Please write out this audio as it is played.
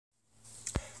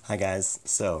Hi guys,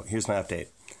 so here's my update.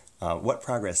 What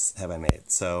progress have I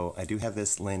made? So I do have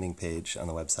this landing page on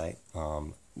the website.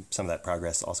 Some of that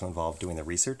progress also involved doing the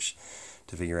research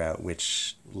to figure out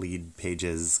which lead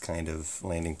pages kind of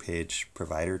landing page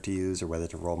provider to use or whether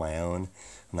to roll my own.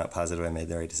 I'm not positive I made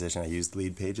the right decision. I used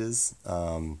lead pages.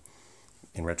 In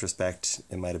retrospect,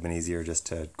 it might have been easier just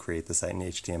to create the site in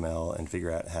HTML and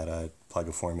figure out how to plug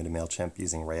a form into MailChimp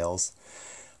using Rails.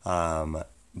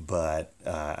 But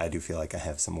I do feel like I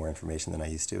have some more information than I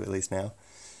used to, at least now.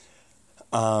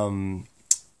 I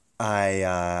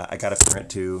got a parent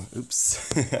to,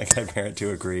 I got a parent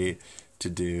to agree to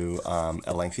do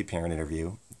a lengthy parent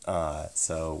interview.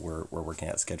 So we're working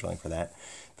out scheduling for that.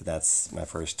 But that's my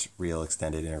first real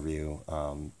extended interview.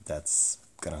 That's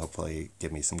going to hopefully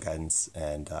give me some guidance.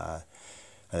 And I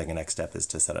think the next step is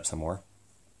to set up some more.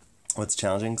 What's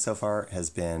challenging so far has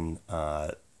been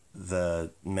the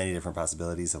many different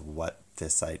possibilities of what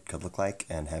this site could look like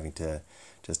and having to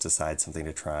just decide something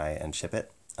to try and ship it,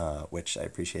 which I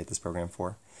appreciate this program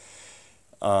for.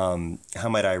 How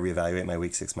might I reevaluate my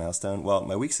week 6 milestone? Well,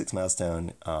 my week 6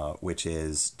 milestone, which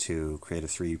is to create a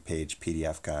 3-page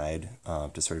PDF guide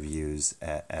to sort of use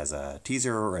as a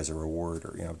teaser or as a reward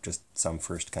or, just some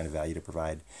first kind of value to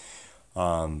provide.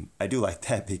 I do like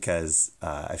that because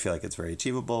I feel like it's very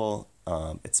achievable,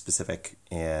 it's specific,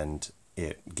 and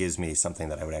it gives me something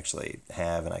that I would actually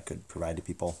have and I could provide to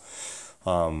people,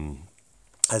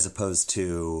 as opposed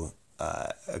to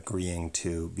agreeing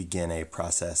to begin a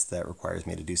process that requires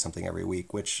me to do something every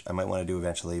week, which I might want to do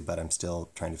eventually, but I'm still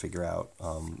trying to figure out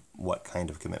what kind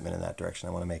of commitment in that direction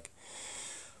I want to make.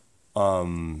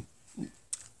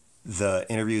 The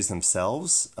interviews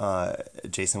themselves,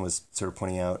 Jason was sort of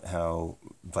pointing out how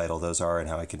vital those are and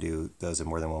how I can do those in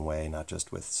more than one way, not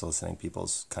just with soliciting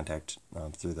people's contact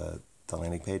through the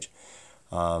landing page.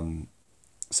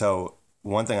 So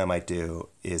one thing I might do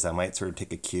is I might sort of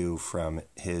take a cue from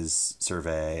his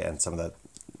survey and some of the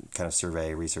kind of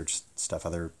survey research stuff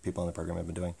other people in the program have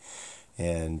been doing,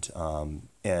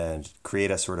 and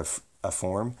create a sort of a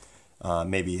form,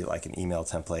 maybe like an email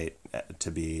template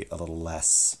to be a little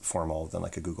less formal than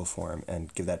like a Google form,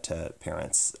 and give that to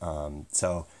parents.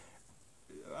 So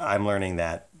I'm learning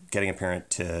that getting a parent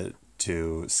to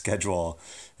schedule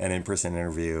an in-person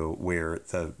interview where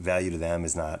the value to them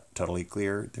is not totally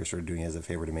clear, they're sort of doing it as a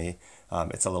favor to me.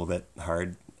 It's a little bit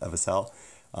hard of a sell.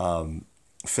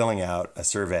 Filling out a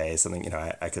survey is something,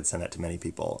 I could send that to many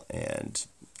people and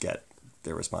get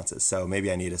their responses. So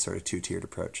maybe I need a sort of 2-tiered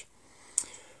approach.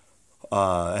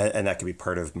 And that could be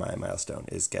part of my milestone,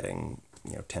 is getting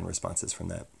 10 responses from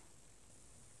that.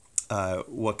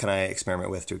 What can I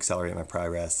experiment with to accelerate my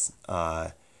progress?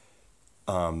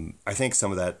 I think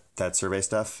some of that survey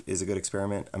stuff is a good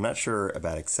experiment. I'm not sure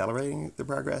about accelerating the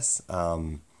progress. I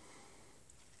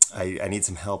need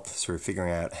some help sort of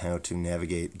figuring out how to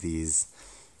navigate these.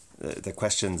 The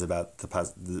questions about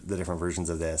the different versions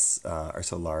of this are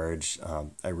so large.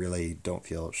 I really don't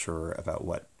feel sure about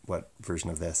what version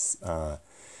of this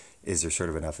is there sort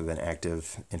of enough of an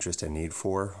active interest and need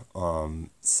for.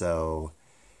 So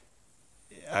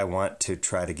I want to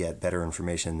try to get better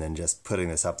information than just putting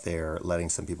this up there, letting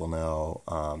some people know,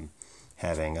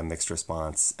 having a mixed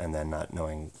response, and then not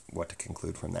knowing what to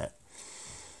conclude from that.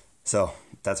 So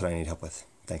that's what I need help with.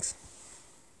 Thanks.